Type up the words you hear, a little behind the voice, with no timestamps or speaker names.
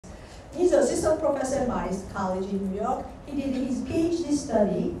He's assistant professor at Marist College in New York. He did his PhD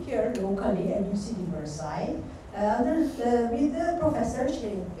study here locally at UC Riverside with Professor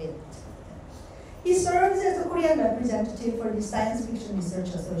Sharon Witt. He serves as the Korean representative for the Science Fiction Research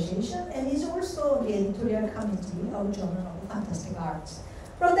Association and is also the editorial committee of Journal of Fantastic Arts.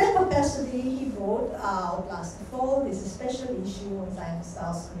 From that capacity, he wrote out last fall this special issue on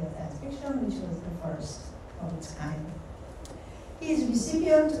South Korean science fiction, which was the first of its kind. He is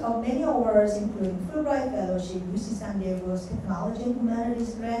recipient of many awards, including Fulbright Fellowship, UC San Diego's Technology and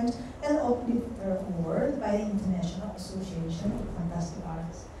Humanities Grant, and Uplifter Award by the International Association of Fantastic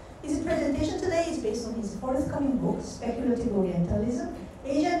Arts. His presentation today is based on his forthcoming book, Speculative Orientalism,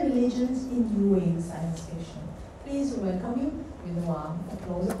 Asian Religions in New Wave Science Fiction. Please welcome him with a warm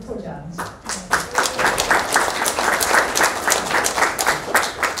applause for John.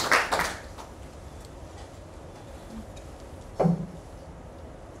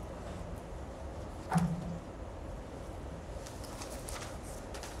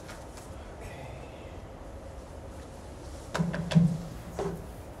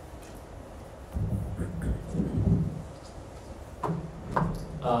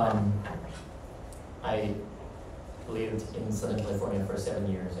 I lived in Southern California for 7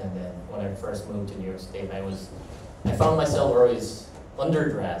 years, and then when I first moved to New York State, I found myself always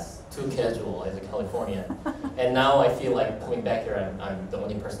underdressed, too casual as a Californian. And now I feel like coming back here, I'm the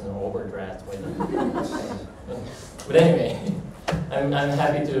only person who overdressed. But anyway, I'm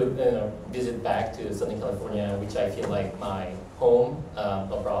happy to visit back to Southern California, which I feel like my home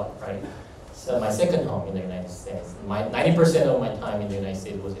abroad, right? So my second home in the United States. 90% of my time in the United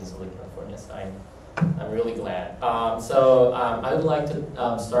States was in Southern California, so I'm really glad. I would like to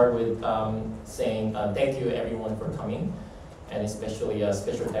start with saying thank you everyone for coming, and especially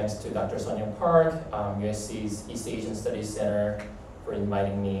special thanks to Dr. Sonia Park, USC's East Asian Studies Center, for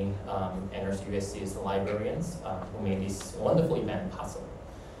inviting me, and also USC's librarians who made this wonderful event possible.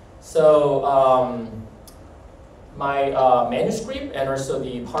 So my manuscript and also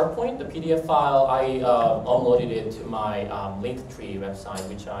the PowerPoint, the PDF file, I uploaded it to my Linktree website,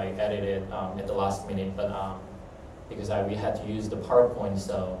 which I edited at the last minute, but because we had to use the PowerPoint,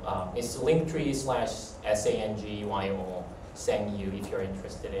 so it's Linktree/SANGYO, SANGYU, if you're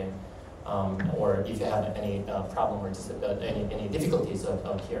interested in, or if you have any problem or just any difficulties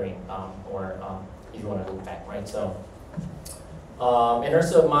of hearing, or if you want to look back, right? So. And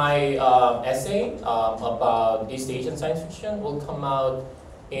also my essay about East Asian science fiction will come out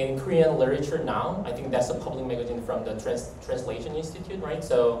in Korean Literature Now. I think that's a public magazine from the Translation Institute, right?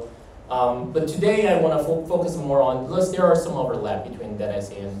 So, but today I want to focus more on, there are some overlap between that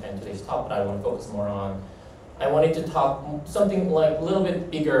essay and today's talk, but I want to focus more on, I wanted to talk something like a little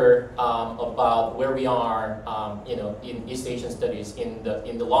bit bigger about where we are, in East Asian studies in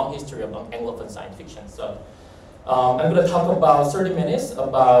the long history of Anglophone science fiction. So. I'm going to talk about 30 minutes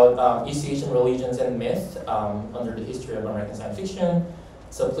about East Asian religions and myth under the history of American science fiction.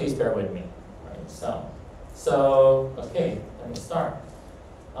 So please bear with me. Right, so okay, let me start.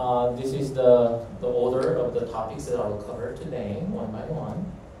 This is the order of the topics that I will cover today, one by one.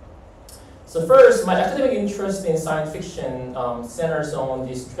 So first, my academic interest in science fiction centers on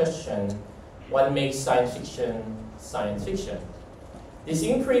this question: what makes science fiction science fiction? This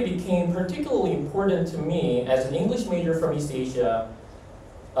inquiry became particularly important to me as an English major from East Asia.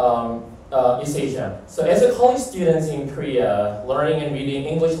 So as a college student in Korea, learning and reading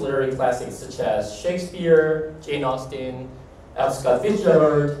English literary classics such as Shakespeare, Jane Austen, F. Scott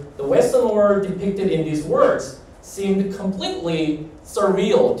Fitzgerald, the Western world depicted in these works seemed completely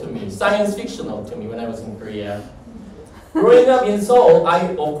surreal to me, science fictional to me when I was in Korea. Growing up in Seoul,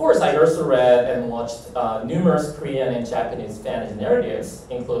 I also read and watched numerous Korean and Japanese fantasy narratives,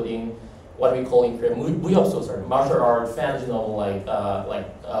 including what we call in Korean 무협소설, martial art fantasy novel. There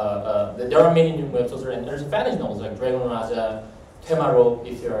are many new 무협소설, and there's fantasy novels like Dragon Raja, Temaro.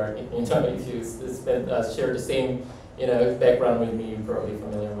 If you share the same background with me, you're probably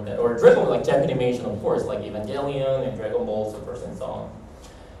familiar with that. Or Dragon, like Japanese animation, of course, like Evangelion and Dragon Ball, of course, and so on.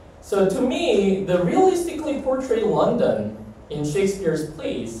 So to me, the realistically portrayed London in Shakespeare's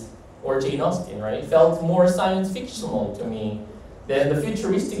plays, or Jane Austen, right, felt more science fictional to me than the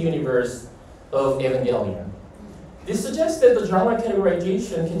futuristic universe of Evangelion. This suggests that the genre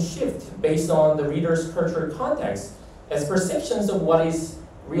categorization can shift based on the reader's cultural context, as perceptions of what is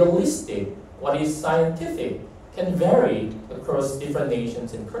realistic, what is scientific, can vary across different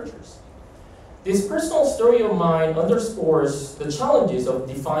nations and cultures. This personal story of mine underscores the challenges of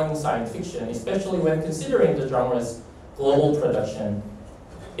defining science fiction, especially when considering the genre's global production.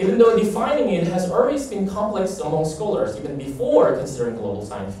 Even though defining it has always been complex among scholars, even before considering global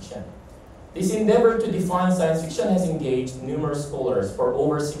science fiction. This endeavor to define science fiction has engaged numerous scholars for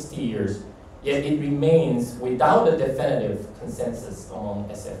over 60 years, yet it remains without a definitive consensus among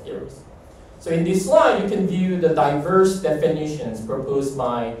SF theorists. So in this slide, you can view the diverse definitions proposed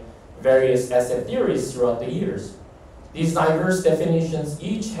by various SF theorists throughout the years. These diverse definitions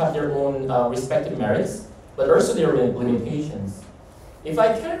each have their own respective merits, but also their limitations. If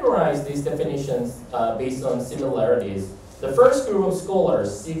I categorize these definitions based on similarities, the first group of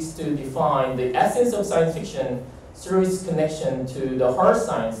scholars seeks to define the essence of science fiction through its connection to the hard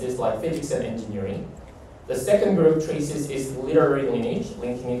sciences like physics and engineering. The second group traces its literary lineage,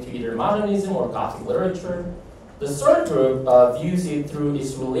 linking it to either modernism or Gothic literature. The third group views it through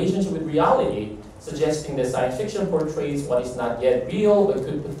its relationship with reality, suggesting that science fiction portrays what is not yet real but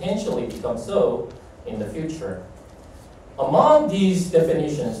could potentially become so in the future. Among these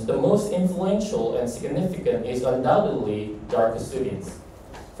definitions, the most influential and significant is undoubtedly Darkusuvin's,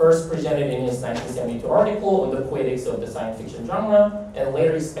 first presented in his 1972 article on the poetics of the science fiction genre, and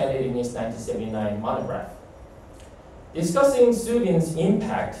later expanded in his 1979 monograph. Discussing Suvin's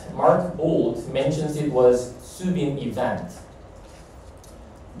impact, Mark Bolt mentions it was Suvin event.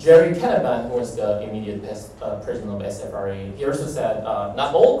 Jerry Canavan, who was the immediate president of SFRA, he also said,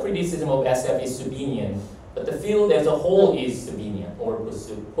 not all criticism of SF is Suvinian, but the field as a whole is Suvinian, or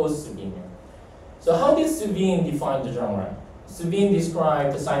post-Suvinian. So how did Suvin define the genre? Suvin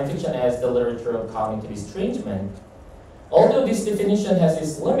described the science fiction as the literature of cognitive estrangement. Although this definition has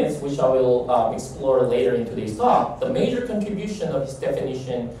its limits, which I will explore later in today's talk, the major contribution of his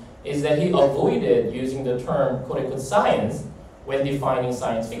definition is that he avoided using the term quote-unquote science when defining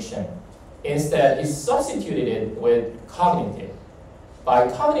science fiction. Instead, he substituted it with cognitive.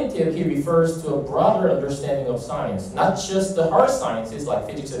 By cognitive, he refers to a broader understanding of science, not just the hard sciences like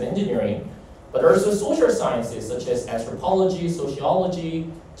physics and engineering, but also social sciences such as anthropology,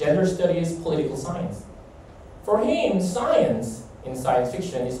 sociology, gender studies, political science. For him, science in science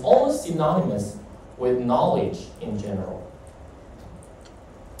fiction is almost synonymous with knowledge in general.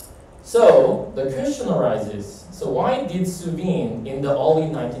 So the question arises, so why did Suvin in the early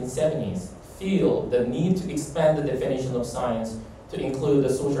 1970s feel the need to expand the definition of science to include the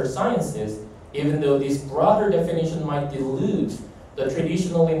social sciences, even though this broader definition might dilute the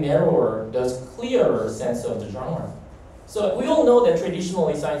traditionally narrower, thus clearer sense of the genre? So we all know that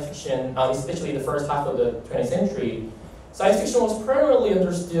traditionally science fiction, especially in the first half of the 20th century, science fiction was primarily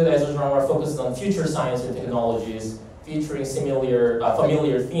understood as a genre focused on future science and technologies, featuring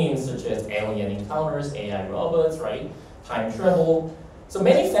familiar themes such as alien encounters, AI robots, right, time travel. So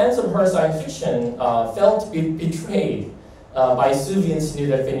many fans of her science fiction felt betrayed by Suvin's new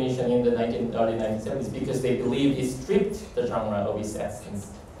definition in the early 1970s because they believed it stripped the genre of its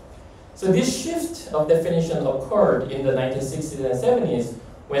essence. So this shift of definition occurred in the 1960s and 70s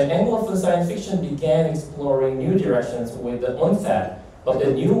when Anglophone science fiction began exploring new directions with the onset of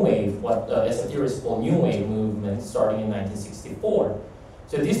the new wave, what SF theorists call new wave movement, starting in 1964.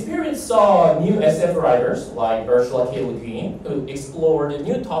 So this period saw new SF writers like Ursula K. Le Guin, who explored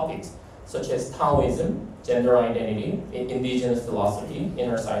new topics such as Taoism, gender identity, indigenous philosophy in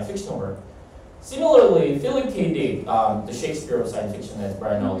her science fiction work. Similarly, Philip K. Dick, the Shakespeare of science fiction, as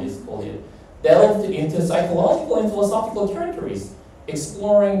Brian Aldiss called it, delved into psychological and philosophical territories,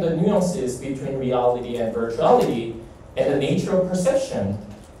 exploring the nuances between reality and virtuality and the nature of perception,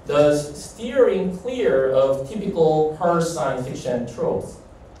 thus steering clear of typical hard science fiction tropes.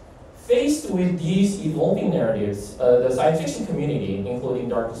 Faced with these evolving narratives, the science fiction community, including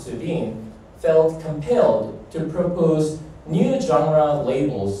Darkusuvin, felt compelled to propose new genre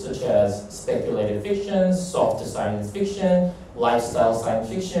labels such as speculative fiction, soft science fiction, lifestyle science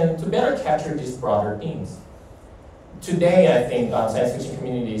fiction, to better capture these broader themes. Today, I think science fiction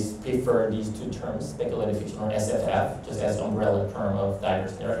communities prefer these two terms, speculative fiction or SFF, just as an umbrella term of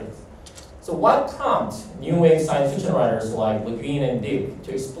diverse narratives. So what prompts new wave science fiction writers like Le Guin and Dick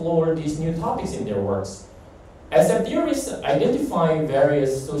to explore these new topics in their works? SF theorists identify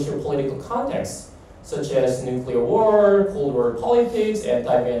various socio-political contexts, such as nuclear war, Cold War politics,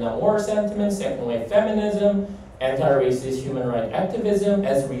 anti-Vietnam War sentiments, second wave feminism, anti-racist human rights activism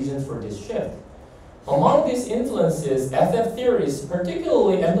as reasons for this shift. Among these influences, SF theorists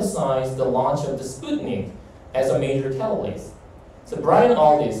particularly emphasize the launch of the Sputnik as a major catalyst. So Brian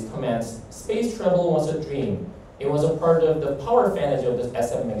Aldiss comments, space travel was a dream. It was a part of the power fantasy of the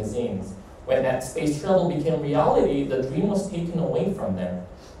SF magazines. When that space travel became reality, the dream was taken away from them.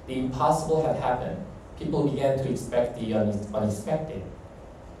 The impossible had happened. People began to expect the unexpected.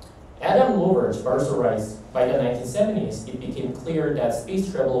 Adam Loveridge also writes, by the 1970s, it became clear that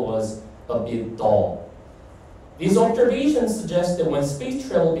space travel was a bit dull. These observations suggest that when space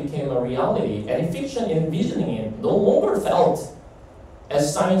travel became a reality, any fiction envisioning it no longer felt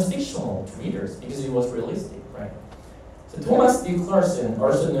as science fictional to readers because it was realistic, right? So Thomas D. Clarkson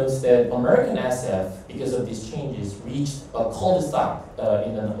also notes that American SF, because of these changes, reached a cul-de-sac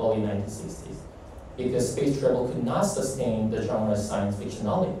in the early 1960s because space travel could not sustain the genre's science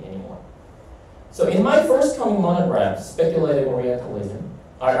fictionality anymore. So in my forthcoming monograph, Speculative Orientalism,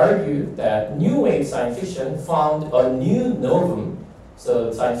 I argue that new wave science fiction found a new novum,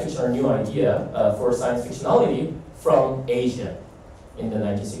 so science fiction or new idea for science fictionality from Asia in the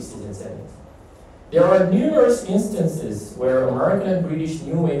 1960s and 70s. There are numerous instances where American and British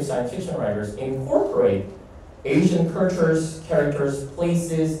new wave science fiction writers incorporate Asian cultures, characters,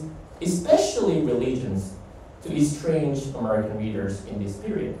 places, especially religions, to estrange American readers in this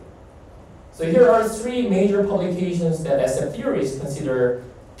period. So here are three major publications that SF theorists consider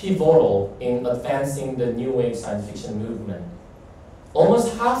pivotal in advancing the new wave science fiction movement.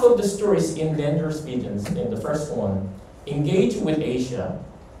 Almost half of the stories in Dangerous Visions, in the first one, engage with Asia,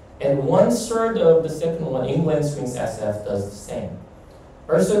 and 1/3 of the second one, England Swings SF, does the same.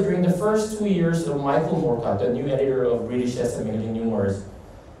 Also, during the first 2 years of Michael Moorcock, the new editor of British SF magazine Numerous,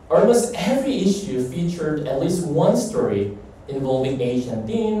 almost every issue featured at least one story involving Asian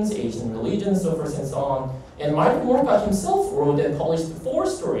themes, Asian religions, so forth and so on. And Michael Moorcock himself wrote and published 4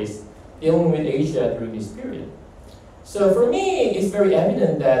 stories dealing with Asia during this period. So for me, it's very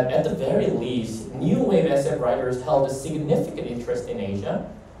evident that at the very least, new wave SF writers held a significant interest in Asia,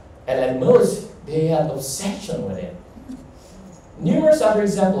 and at most, they had obsession with it. Numerous other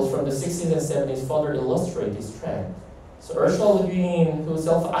examples from the 60s and 70s further illustrate this trend. So Ursula Le Guin, who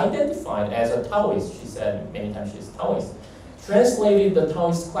self-identified as a Taoist, she said many times she's a Taoist, translated the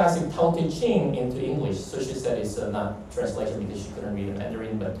Taoist classic Tao Te Ching into English. So she said it's not translation because she couldn't read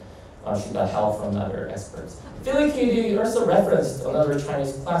Mandarin, but she got help from other experts. Philip K. Dick also referenced another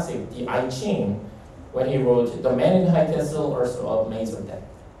Chinese classic, the I Ching, when he wrote The Man in the High Castle, also of Maze of Death.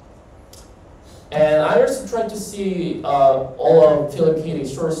 And I also tried to see all of Philip K.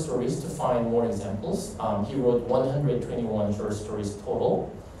 Dick's short stories to find more examples. He wrote 121 short stories total.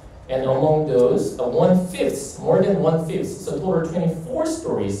 And among those, more than one-fifth, so total 24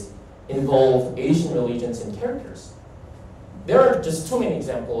 stories involve Asian religions and characters. There are just too many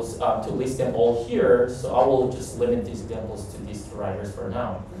examples to list them all here, so I will just limit these examples to these 2 writers for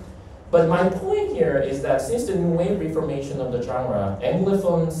now. But my point here is that since the new wave reformation of the genre,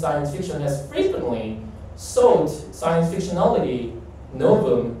 Anglophone science fiction has frequently sought science fictionality,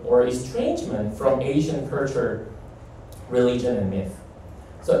 novum, or estrangement from Asian culture, religion, and myth.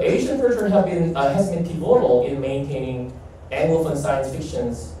 So Asian culture has been pivotal in maintaining Anglophone science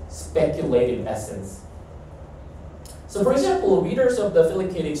fiction's speculative essence. So for example, readers of the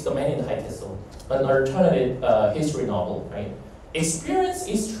Philip K. Dick's The Man in the High Castle, an alternative history novel, right, experience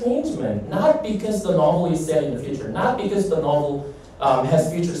estrangement not because the novel is set in the future, not because the novel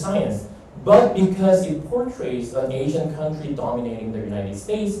has future science, but because it portrays an Asian country dominating the United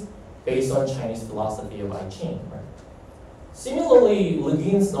States based on Chinese philosophy of I Ching. Right? Similarly, Le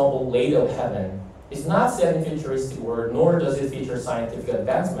Guin's novel Lady of Heaven is not set in futuristic world, nor does it feature scientific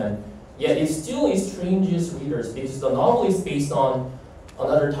advancement, yet it still estranges readers because the novel is based on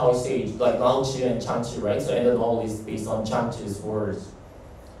another Taoist sage, like Lao Tzu and Chang'zi, right? So, and the novel is based on Chang'zi's words.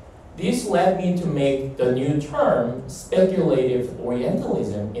 This led me to make the new term speculative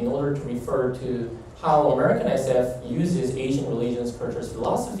Orientalism in order to refer to how American SF uses Asian religions, cultures,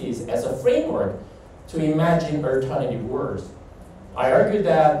 philosophies as a framework to imagine alternative worlds. I argue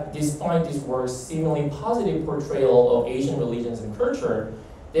that despite these works' seemingly positive portrayal of Asian religions and culture,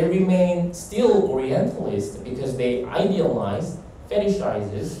 they remain still Orientalist because they idealize,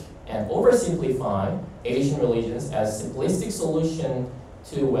 fetishizes, and oversimplify Asian religions as simplistic solution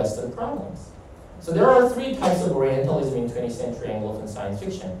to Western problems. So there are 3 types of Orientalism in 20th century Anglophone science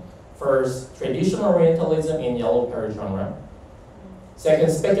fiction. First, traditional Orientalism in yellow peril genre.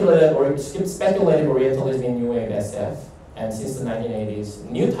 Second, speculative Orientalism in New Wave SF. And since the 1980s,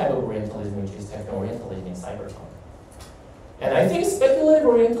 new type of Orientalism, which is Techno-Orientalism in cyberpunk. And I think speculative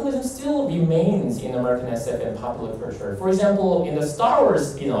Orientalism still remains in American SF and popular culture. For example, in the Star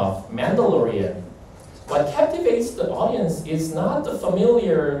Wars spin-off, Mandalorian, what captivates the audience is not the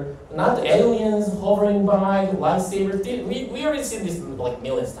familiar, not the aliens hovering by, lightsabers. We already seen this like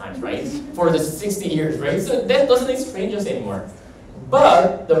millions of times, right? For the 60 years, right? So that doesn't estrange us anymore.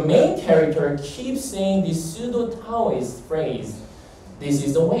 But the main character keeps saying this pseudo-Taoist phrase, "This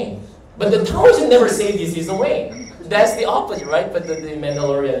is the way." But the Taoists never say this is the way. That's the opposite, right? But the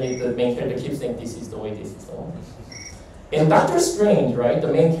Mandalorian, the main character keeps saying this is the way, this is the way. In Doctor Strange, right, the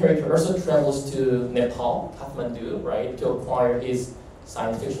main character also travels to Nepal, Kathmandu, right, to acquire his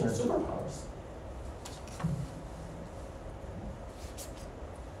science fiction superpowers.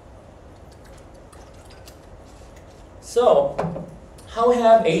 So, how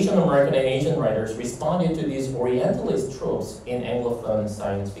have Asian American and Asian writers responded to these Orientalist tropes in Anglophone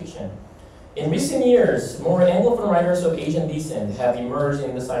science fiction? In recent years, more Anglophone writers of Asian descent have emerged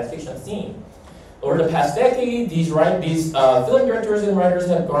in the science fiction scene. Over the past decade, these film directors and writers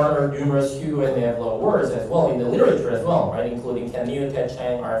have garnered numerous Hugo and Nebula awards as well in the literature as well, right, including Ken Liu, Ted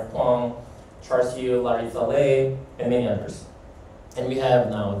Chiang, R.F. Kuang, Charles Yu, Larry Thalay, and many others. And we have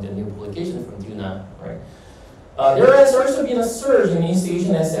now the new publication from Duna, right? There has also been a surge in East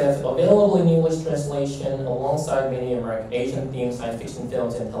Asian SF available in English translation alongside many American Asian-themed science fiction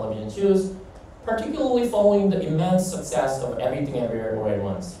films and television shows, particularly following the immense success of Everything Everywhere All at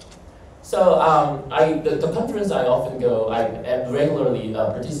Once. So the conference I often go, I regularly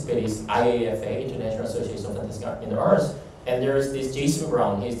participate is IAFA, International Association of Fantastic Art in the Arts, and there is this Jason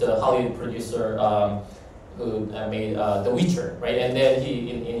Brown, he's the Hollywood producer who made The Witcher, right? And then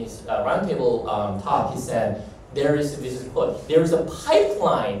he, in his roundtable talk, he said, this is a quote, there is a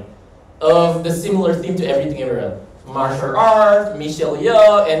pipeline of the similar theme to Everything Everywhere. Martial art, Michelle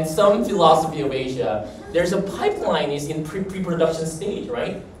Yeoh, and some philosophy of Asia. There's a pipeline is in pre-production stage,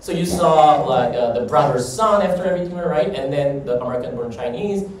 right? So you saw like the brother's son after Everything, right? And then the American-born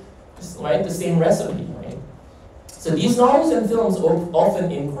Chinese, right? The same recipe, right? So these novels and films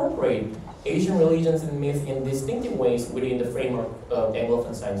often incorporate Asian religions and myths in distinctive ways within the framework of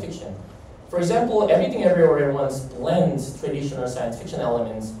Anglophone science fiction. For example, Everything Everywhere at Once blends traditional science fiction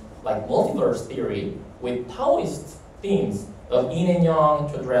elements like multiverse theory with Taoist themes of yin and yang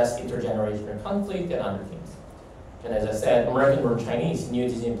to address intergenerational conflict and other themes. And as I said, American-born Chinese, new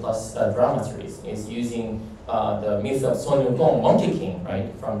Disney Plus drama series, is using the myth of Sun Wukong, Monkey King,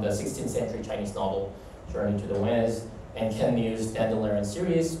 right, from the 16th century Chinese novel Journey to the West, and Ken Liu's Dandelion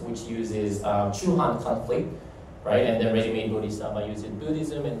series, which uses Chu-Han conflict, right, and then Ready-Made Bodhisattva uses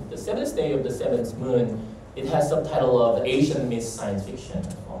Buddhism, and the seventh day of the seventh moon, it has subtitle of Asian myth science fiction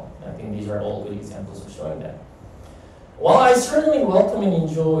as well. I think these are all good examples of showing that. While I certainly welcome and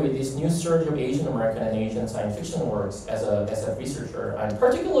enjoy this new surge of Asian American and Asian science fiction works as a researcher, I'm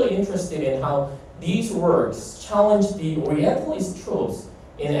particularly interested in how these works challenge the Orientalist tropes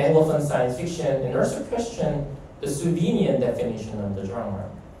in Anglophone science fiction and also question the Suvinian definition of the genre.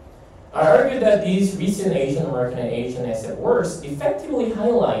 I argue that these recent Asian American and Asian SF works effectively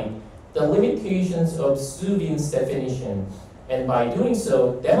highlight the limitations of Suvin's definition, and by doing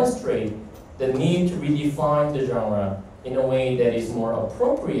so, demonstrate the need to redefine the genre in a way that is more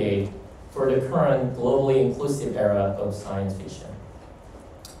appropriate for the current globally inclusive era of science fiction.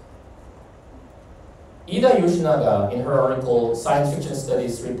 Ida Yoshinaga, in her article Science Fiction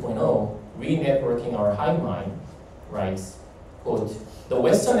Studies 3.0, Re-Networking Our Hive Mind, writes, quote, the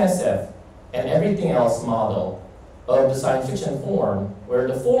Western SF and everything else model of the science fiction form, where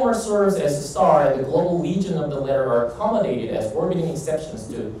the former serves as the star and the global legion of the latter are accommodated as orbiting exceptions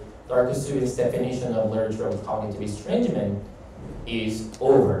to Dr. Suvin's definition of literature of cognitive estrangement, is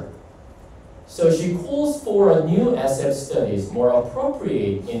over. So she calls for a new SF studies more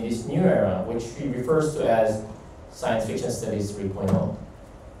appropriate in this new era, which she refers to as Science Fiction Studies 3.0.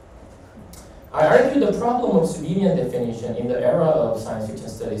 I argue the problem of Suvinian definition in the era of Science Fiction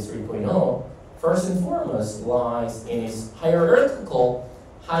Studies 3.0 first and foremost lies in its hierarchical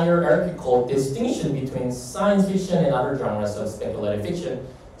distinction between science fiction and other genres of speculative fiction,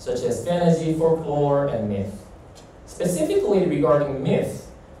 such as fantasy, folklore, and myth. Specifically regarding myth,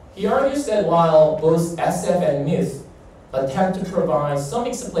 he argues that while both SF and myth attempt to provide some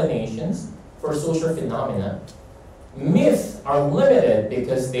explanations for social phenomena, myths are limited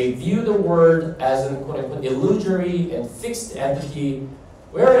because they view the world as an quote-unquote illusory and fixed entity,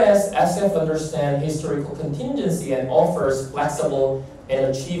 whereas SF understands historical contingency and offers flexible and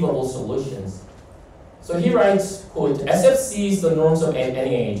achievable solutions. So he writes, quote, SF sees the norms of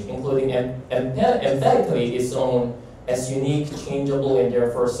any age, including emphatically its own as unique, changeable, and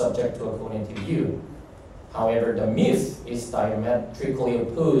therefore subject to a cognitive view. However, the myth is diametrically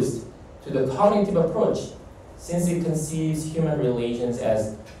opposed to the cognitive approach, since it conceives human relations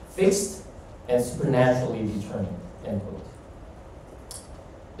as fixed and supernaturally determined, end quote.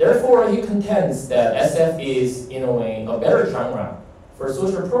 Therefore, he contends that SF is, in a way, a better genre for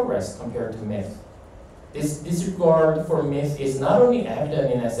social progress compared to myth. This disregard for myth is not only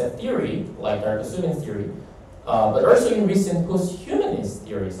evident in SF theory, like Dr. Suvin's theory, but also in recent post-humanist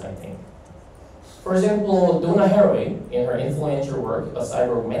theories, I think. For example, Donna Haraway, in her influential work, A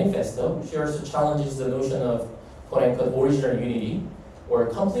Cyborg Manifesto, she also challenges the notion of quote-unquote original unity or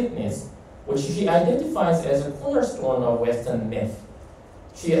completeness, which she identifies as a cornerstone of Western myth.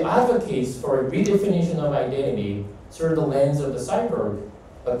 She advocates for a redefinition of identity through the lens of the cyborg,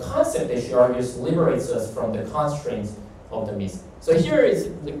 a concept that she argues liberates us from the constraints of the myth. So here is,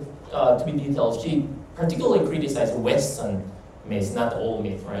 to be detailed, she particularly criticized Western myth, not the old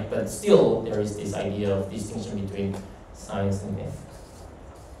myth, right? But still, there is this idea of distinction between science and myth.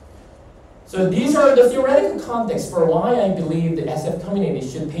 So these are the theoretical contexts for why I believe the SF community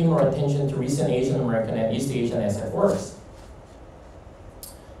should pay more attention to recent Asian American and East Asian SF works.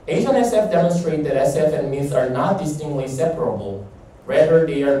 Asian SF demonstrate that SF and myth are not distinctly separable, rather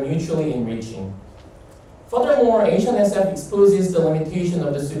they are mutually enriching. Furthermore, Asian SF exposes the limitation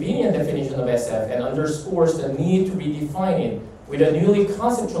of the Subinian definition of SF and underscores the need to redefine it with a newly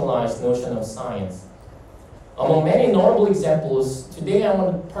conceptualized notion of science. Among many notable examples, today I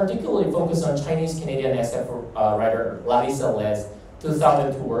want to particularly focus on Chinese-Canadian SF writer Larissa Le's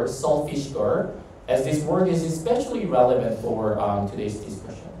 2002 work, Saltfish Girl, as this work is especially relevant for today's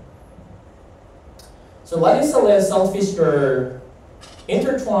discussion. So Larissa Le's Saltfish Girl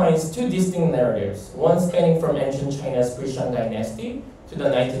intertwines two distinct narratives, one spanning from ancient China's Christian dynasty to the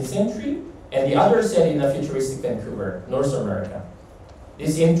 19th century, and the other set in a futuristic Vancouver, North America.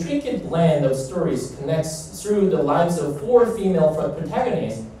 This intricate blend of stories connects through the lives of four female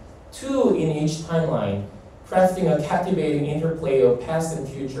protagonists, two in each timeline, crafting a captivating interplay of past and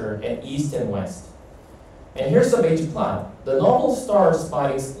future and East and West. And here's the basic plot. The novel starts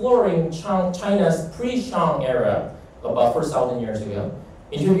by exploring China's pre-Shang era, about 4,000 years ago,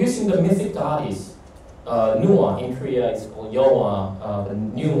 introducing the mythic goddess, Nuwa. In Korea it's called Yowa, but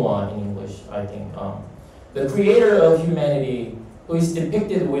Nuwa in English, I think. The creator of humanity, who is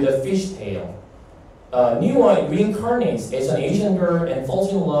depicted with a fish tail. Nuwa reincarnates as an Asian girl and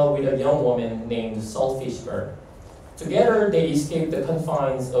falls in love with a young woman named Saltfish Girl. Together, they escape the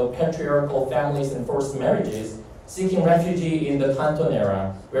confines of patriarchal families and forced marriages, seeking refuge in the Canton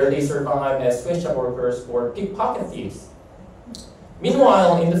era, where they survive as sweatshop workers or pickpocket thieves.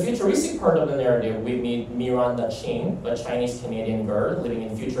 Meanwhile, in the futuristic part of the narrative, we meet Miranda Ching, a Chinese-Canadian girl living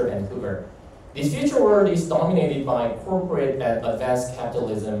in future Vancouver. This future world is dominated by corporate and advanced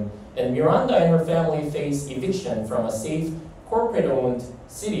capitalism, and Miranda and her family face eviction from a safe, corporate-owned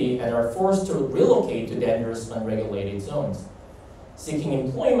city and are forced to relocate to dangerous, unregulated zones. Seeking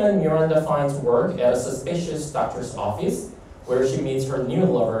employment, Miranda finds work at a suspicious doctor's office, where she meets her new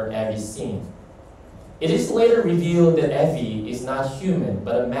lover, Abby Scene. It is later revealed that Abby is not human,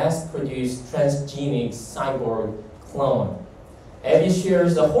 but a mass-produced transgenic cyborg clone. Abby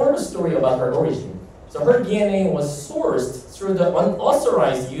shares a horror story about her origin. So her DNA was sourced through the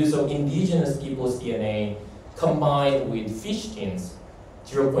unauthorized use of indigenous people's DNA combined with fish genes,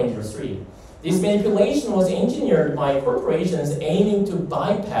 0.03. This manipulation was engineered by corporations aiming to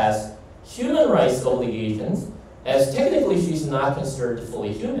bypass human rights obligations, as technically she's not considered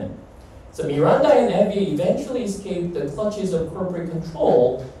fully human. So Miranda and Abby eventually escape the clutches of corporate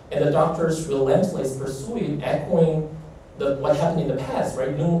control and the doctor's relentless pursuit, echoing what happened in the past,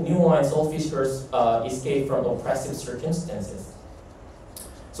 right? Nuwa and Saltfish Girl escape from oppressive circumstances.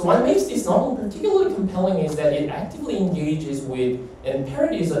 So what makes this novel particularly compelling is that it actively engages with and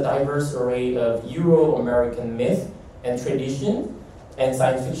parodies a diverse array of Euro-American myth and tradition and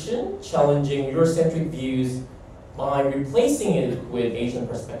science fiction, challenging Eurocentric views by replacing it with Asian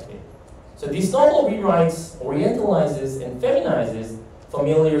perspective. So this novel rewrites, orientalizes, and feminizes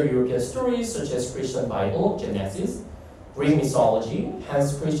familiar European stories such as Christian Bible, Genesis, Greek mythology,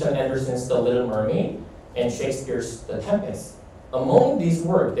 Hans Christian Andersen's The Little Mermaid, and Shakespeare's The Tempest. Among these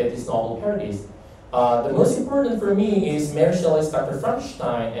works that this novel parodies, the most important for me is Mary Shelley's Dr.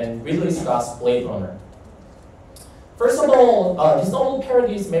 Frankenstein and Ridley Scott's Blade Runner. First of all, this novel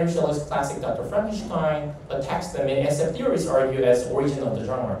parodies Mary Shelley's classic Dr. Frankenstein, a text that many SF theorists argue as origin of the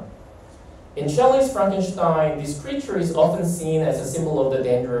genre. In Shelley's Frankenstein, this creature is often seen as a symbol of the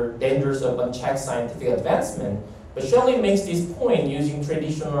dangers of unchecked scientific advancement, but Shelley makes this point using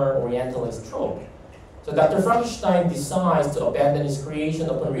traditional Orientalist trope. So Dr. Frankenstein decides to abandon his creation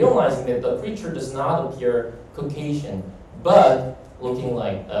upon realizing that the creature does not appear Caucasian, but looking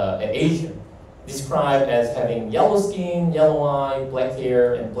like an Asian, described as having yellow skin, yellow eye, black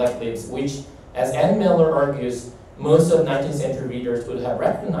hair, and black lips, which, as Ann Miller argues, most of 19th century readers would have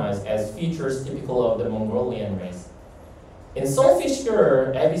recognized as features typical of the Mongolian race. In Saltfish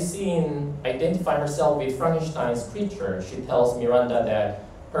Girl, Abby Scene identifies herself with Frankenstein's creature. She tells Miranda that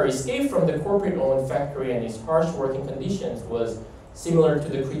her escape from the corporate-owned factory and its harsh working conditions was similar to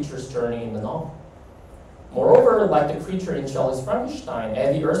the creature's journey in the novel. Moreover, like the creature in Shelley's Frankenstein,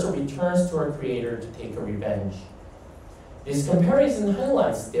 Abby also returns to her creator to take her revenge. This comparison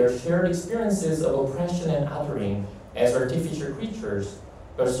highlights their shared experiences of oppression and othering as artificial creatures,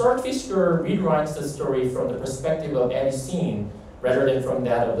 but Swordfish Girl rewrites the story from the perspective of Abby Scene rather than from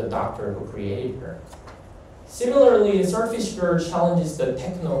that of the doctor who created her. Similarly, Swordfish Girl challenges the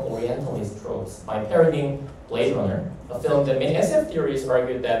techno-orientalist tropes by parodying Blade Runner, a film that many SF theorists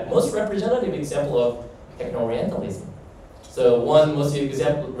argued that most representative example of techno-orientalism. So one most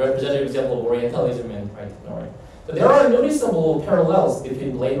representative example of Orientalism and techno-orientalism. So there are noticeable parallels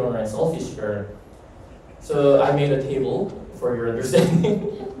between Blade Runner and Swordfish Girl. So I made a table for your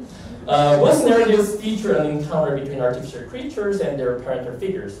understanding. Most narratives feature an encounter between artificial creatures and their parental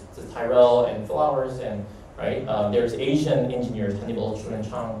figures. So Tyrell and Flowers, and right. There's Asian engineers Hannibal, Chun and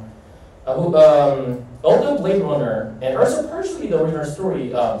Chang. Although Blade Runner and also partially the original story,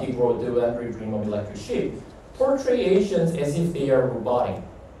 Dick wrote The Android Dream of Electric Sheep, portray Asians as if they are robotic,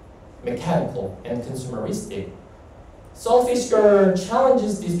 mechanical, and consumeristic. Swordfish Girl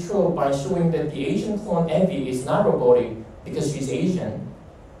challenges this trope by showing that the Asian clone Abby is not robotic because she's Asian.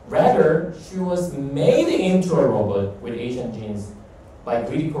 Rather, she was made into a robot with Asian genes by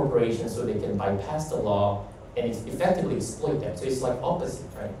greedy corporations so they can bypass the law and effectively exploit them. So it's like opposite,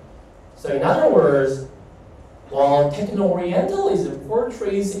 right? So in other words, while techno-orientalism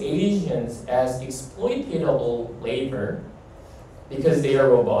portrays Asians as exploitable labor because they are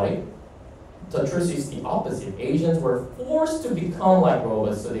robotic, the truth is the opposite. Asians were forced to become like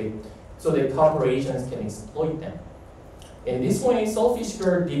robots so that corporations can exploit them. In this way, Swordfish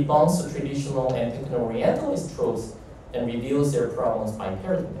Girl debunks the traditional and techno-orientalist tropes and reveals their problems by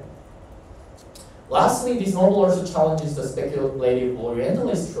parodying them. Lastly, this novel also challenges the speculative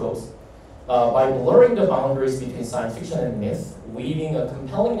orientalist tropes by blurring the boundaries between science fiction and myth, weaving a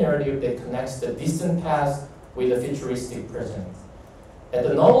compelling narrative that connects the distant past with the futuristic present. At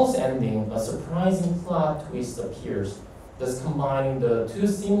the novel's ending, a surprising plot twist appears, thus combining the two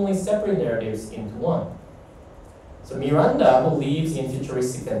seemingly separate narratives into one. So Miranda, who lives in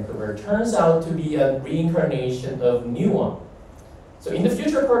futuristic Vancouver, turns out to be a reincarnation of Nua. So in the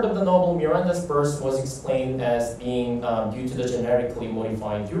future part of the novel, Miranda's birth was explained as being due to the genetically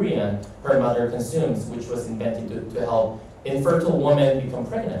modified durian her mother consumes, which was invented to help infertile women become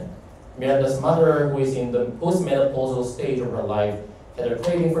pregnant. Miranda's mother, who is in the postmenopausal stage of her life, had a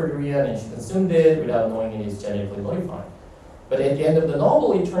craving for durian and she consumed it without knowing it is genetically modified. But at the end of the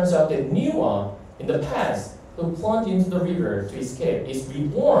novel, it turns out that Nua, in the past, who plunged into the river to escape, is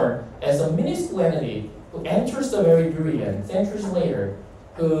reborn as a minuscule entity who enters the very durian centuries later,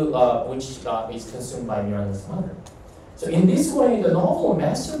 which is consumed by Miranda's mother. So in this way, the novel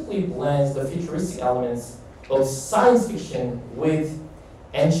masterfully blends the futuristic elements of science fiction with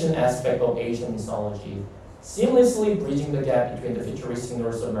ancient aspect of Asian mythology, seamlessly bridging the gap between the futuristic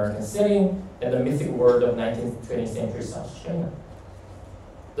North American setting and the mythic world of 19th, 20th century South China.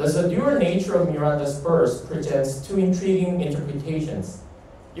 Thus, the dual nature of Miranda's birth presents two intriguing interpretations.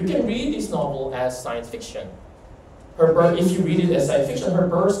 You can read this novel as science fiction. Her birth, if you read it as science fiction, her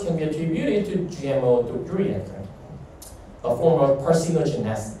birth can be attributed to GMO durian, right? A form of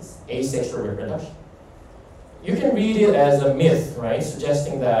parthenogenesis, asexual reproduction. You can read it as a myth, right,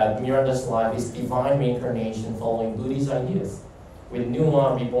 suggesting that Miranda's life is divine reincarnation following Buddhist ideas, with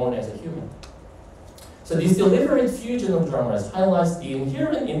Numa reborn as a human. So this deliberate fusion of genres highlights the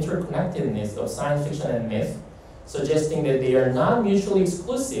inherent interconnectedness of science fiction and myth, suggesting that they are not mutually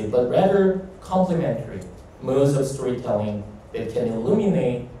exclusive, but rather complementary modes of storytelling that can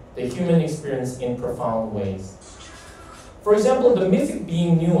illuminate the human experience in profound ways. For example, the mythic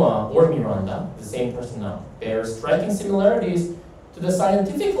being Nua, or Miranda, the same person now, bears striking similarities to the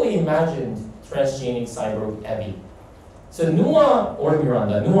scientifically imagined transgenic cyborg Abby. So Nua, or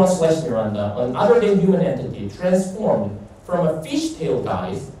Miranda, Nua/Miranda, an other-than-human entity transformed from a fish-tailed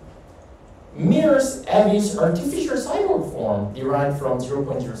guise, mirrors Abby's artificial cyborg form derived from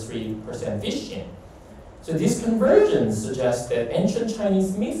 0.03% fish gene. So this convergence suggests that ancient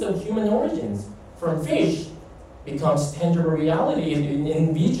Chinese myth of human origins from fish becomes tangible reality in the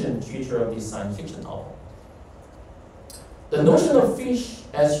envisioned future of this science fiction novel. The notion of fish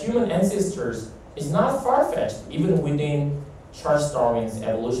as human ancestors is not far-fetched even within Charles Darwin's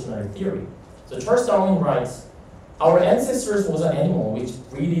evolutionary theory. So Charles Darwin writes, "Our ancestors was an animal which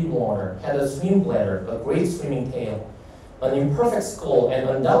breathed water, had a swim bladder, a great swimming tail, an imperfect skull, and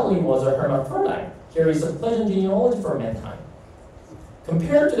undoubtedly was a hermaphrodite. Here is a pleasant genealogy for mankind."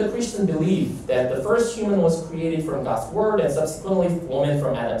 Compared to the Christian belief that the first human was created from God's word and subsequently woman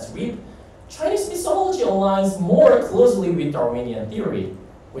from Adam's rib, Chinese mythology aligns more closely with Darwinian theory,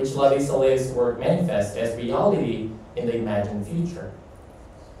 which Lavie Saleh's work manifests as reality in the imagined future.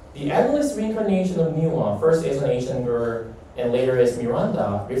 The endless reincarnation of Niwa, first as an Asian girl and later as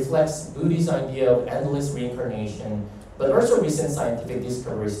Miranda, reflects Buddhist idea of endless reincarnation, but also recent scientific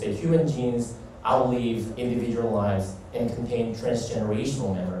discoveries that human genes outlive individual lives and contain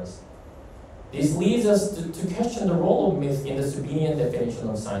transgenerational memories. This leads us to question the role of myth in the Subinian definition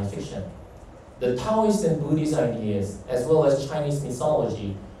of science fiction. The Taoist and Buddhist ideas, as well as Chinese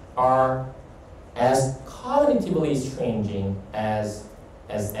mythology, are as cognitively estranging as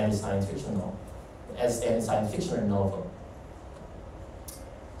any science fiction novel,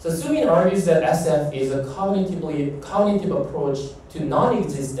 So Subin argues that SF is a cognitive approach to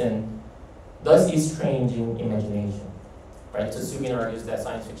non-existent, thus estranging imagination. Right? So Subin argues that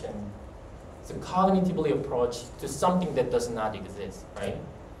science fiction is a cognitively approach to something that does not exist. Right?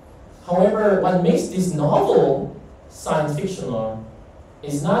 However, what makes this novel science fictional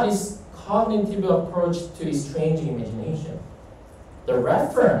is not its cognitive approach to estranging imagination. The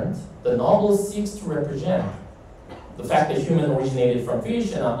referent the novel seeks to represent, the fact that human originated from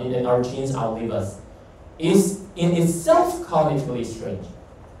fish and our genes outlive us, is in itself cognitively strange.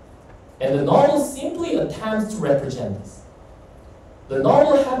 And the novel simply attempts to represent this. The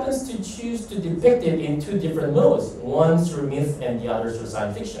novel happens to choose to depict it in two different modes, one through myth and the other through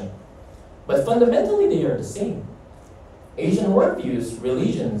science fiction. But fundamentally, they are the same. Asian worldviews,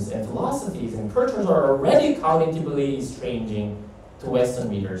 religions, and philosophies and cultures are already cognitively estranging to Western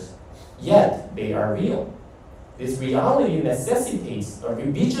readers, yet they are real. This reality necessitates a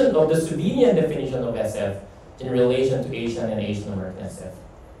revision of the Subinian definition of SF in relation to Asian and Asian American SF.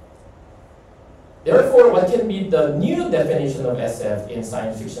 Therefore, what can be the new definition of SF in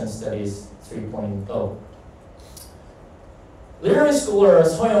Science Fiction Studies 3.0? Literary scholar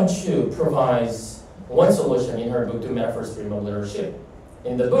Soyoung Chu provides one solution in her book, The Metaphor Stream of Leadership.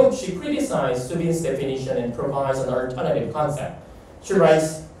 In the book, she criticized Subin's definition and provides an alternative concept. She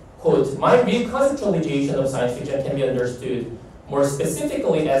writes, quote, "My reconceptualization of science fiction can be understood more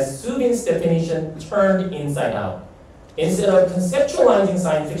specifically as Subin's definition turned inside out. Instead of conceptualizing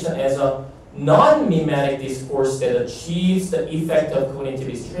science fiction as a non-mimetic discourse that achieves the effect of cognitive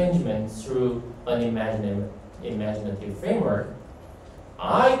estrangement through an imaginative framework,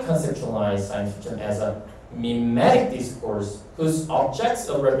 I conceptualize science fiction as a mimetic discourse whose objects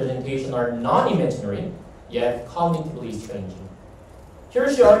of representation are non-imaginary, yet cognitively estranging." Here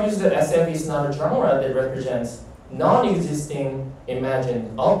she argues that SF is not a genre that represents non-existing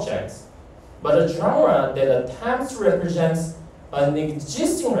imagined objects, but a genre that attempts to represent an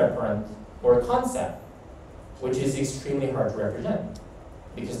existing referent or concept, which is extremely hard to represent,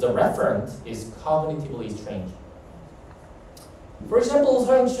 because the referent is cognitively strange. For example,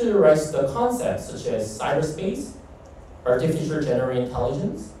 Soyoung Chu writes the concepts such as cyberspace, artificial general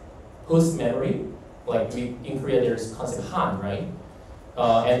intelligence, post-memory, like in Korea there's concept Han, right?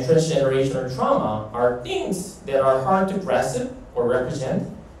 And transgenerational trauma are things that are hard to grasp or represent,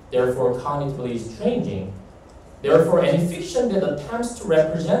 therefore cognitively estranging. Therefore, any fiction that attempts to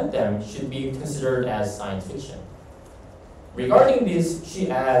represent them should be considered as science fiction. Regarding this,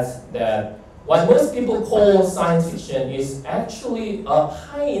 she adds that what most people call science fiction is actually a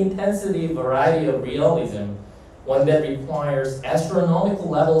high-intensity variety of realism, one that requires astronomical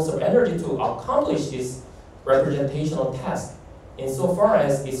levels of energy to accomplish this representational task, insofar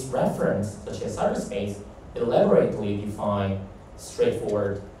as its reference, such as cyberspace, elaborately define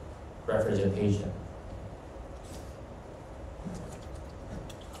straightforward representation.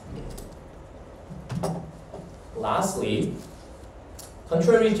 Lastly,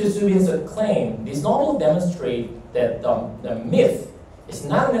 contrary to Subin's claim, this novel demonstrates that the myth is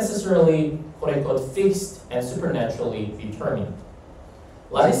not necessarily quote-unquote fixed and supernaturally determined.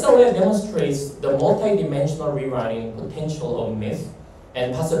 Larissa Lea demonstrates the multidimensional rewriting potential of myth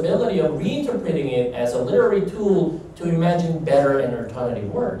and possibility of reinterpreting it as a literary tool to imagine better and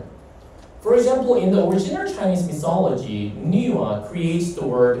alternative world. For example, in the original Chinese mythology, Niwa creates the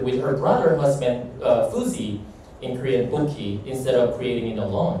world with her brother husband Fuzi, in Korean Buki, instead of creating it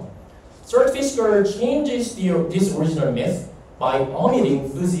alone. Swordfish Girl changes this original myth by omitting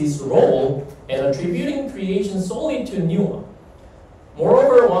Fuzi's role and attributing creation solely to Niwa.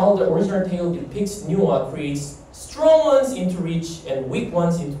 Moreover, while the original tale depicts Niwa creates strong ones into rich and weak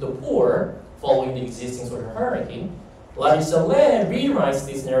ones into the poor, following the existing social hierarchy, Larissa Lea rewrites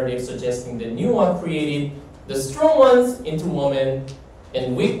this narrative suggesting that Niwa created the strong ones into women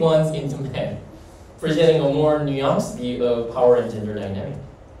and weak ones into men, presenting a more nuanced view of power and gender dynamic.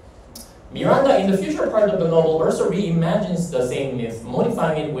 Miranda, in the future part of the novel, also reimagines the same myth,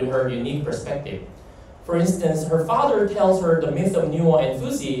 modifying it with her unique perspective. For instance, her father tells her the myth of Niwa and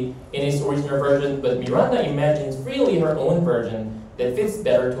Fuzi in his original version, but Miranda imagines freely her own version that fits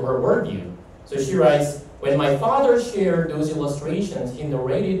better to her worldview. So she writes, when my father shared those illustrations, he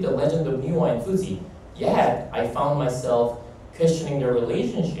narrated the legend of Miwa and Fuzi. Yet, I found myself questioning their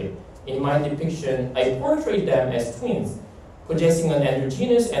relationship. In my depiction, I portrayed them as twins, possessing an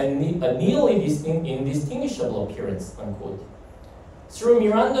androgynous and a nearly indistinguishable appearance, unquote. Through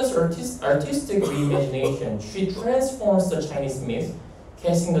Miranda's artistic reimagination, she transforms the Chinese myth,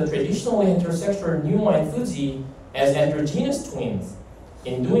 casting the traditionally heterosexual Miwa and Fuzi as androgynous twins.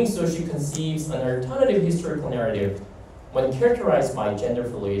 In doing so, she conceives an alternative historical narrative, one characterized by gender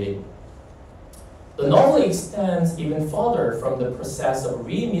fluidity. The novel extends even further from the process of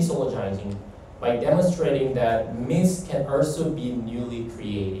re-mythologizing by demonstrating that myths can also be newly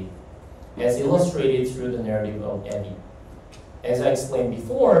created, as illustrated through the narrative of Abby. As I explained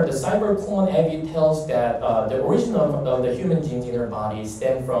before, the cyber clone Abby tells that the origin of the human genes in her body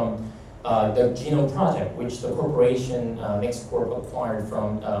stem from the Genome Project, which the corporation NextCorp acquired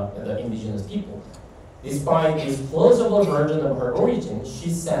from the indigenous people. Despite this plausible version of her origin, she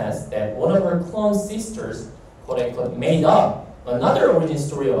says that one of her clone sisters, quote-unquote, made up another origin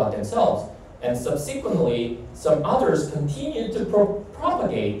story about themselves, and subsequently, some others continued to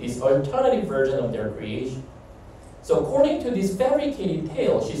propagate this alternative version of their creation. So according to this fabricated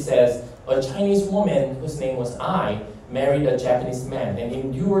tale, she says, a Chinese woman whose name was Ai married a Japanese man and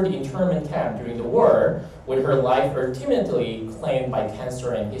endured internment camp during the war, with her life ultimately claimed by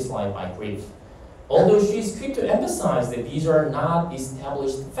cancer and his life by grief. Although she is quick to emphasize that these are not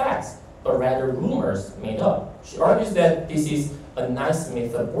established facts, but rather rumors made up, she argues that this is a nice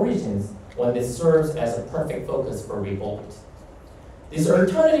myth of origins, one that serves as a perfect focus for revolt. This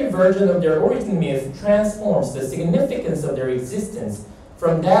alternative version of their origin myth transforms the significance of their existence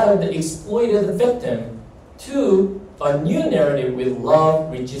from that of the exploited victim to a new narrative with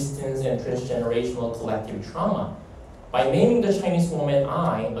love, resistance, and transgenerational collective trauma. By naming the Chinese woman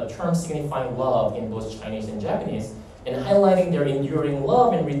Ai, a term signifying love in both Chinese and Japanese, and highlighting their enduring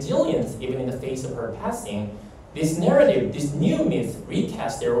love and resilience even in the face of her passing, this narrative, this new myth,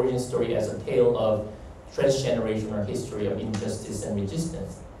 recasts their origin story as a tale of transgenerational history of injustice and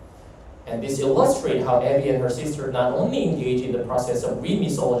resistance. And this illustrates how Abby and her sister not only engage in the process of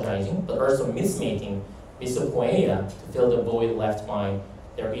re-mythologizing, but also myth-making, mythopoeia, to fill the void left by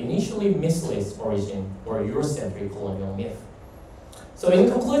their initially mythless origin or Eurocentric colonial myth. So in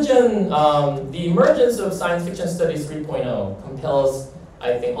conclusion, the emergence of Science Fiction Studies 3.0 compels,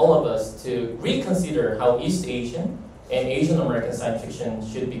 I think, all of us to reconsider how East Asian and Asian American science fiction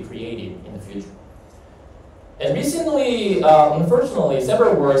should be created in the future. And recently, unfortunately,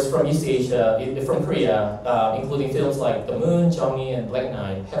 several works from East Asia, from Korea, including films like The Moon, Jeongi, and Black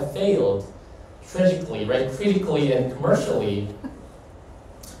Knight, have failed tragically, right, critically and commercially.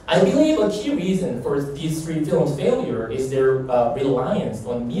 I believe a key reason for these three films' failure is their reliance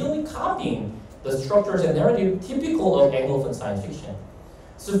on merely copying the structures and narrative typical of Anglophone science fiction,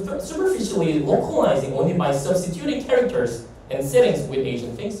 superficially localizing only by substituting characters and settings with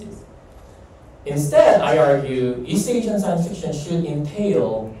Asian faces. Instead, I argue, East Asian science fiction should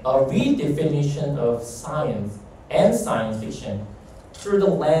entail a redefinition of science and science fiction through the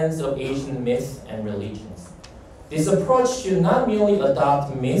lens of Asian myths and religions. This approach should not merely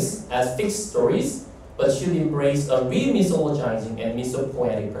adopt myths as fixed stories, but should embrace a re-mythologizing and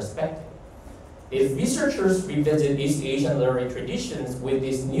mythopoetic perspective. If researchers revisit East Asian literary traditions with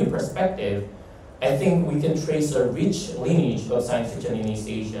this new perspective, I think we can trace a rich lineage of science fiction in East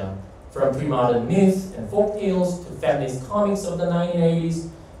Asia, from pre-modern myths and folk tales to feminist comics of the 1980s,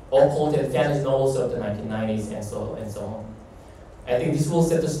 occult and fantasy novels of the 1990s, and so on. I think this will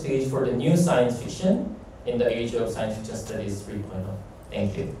set the stage for the new science fiction in the age of Science Fiction Studies 3.0.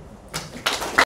 Thank you.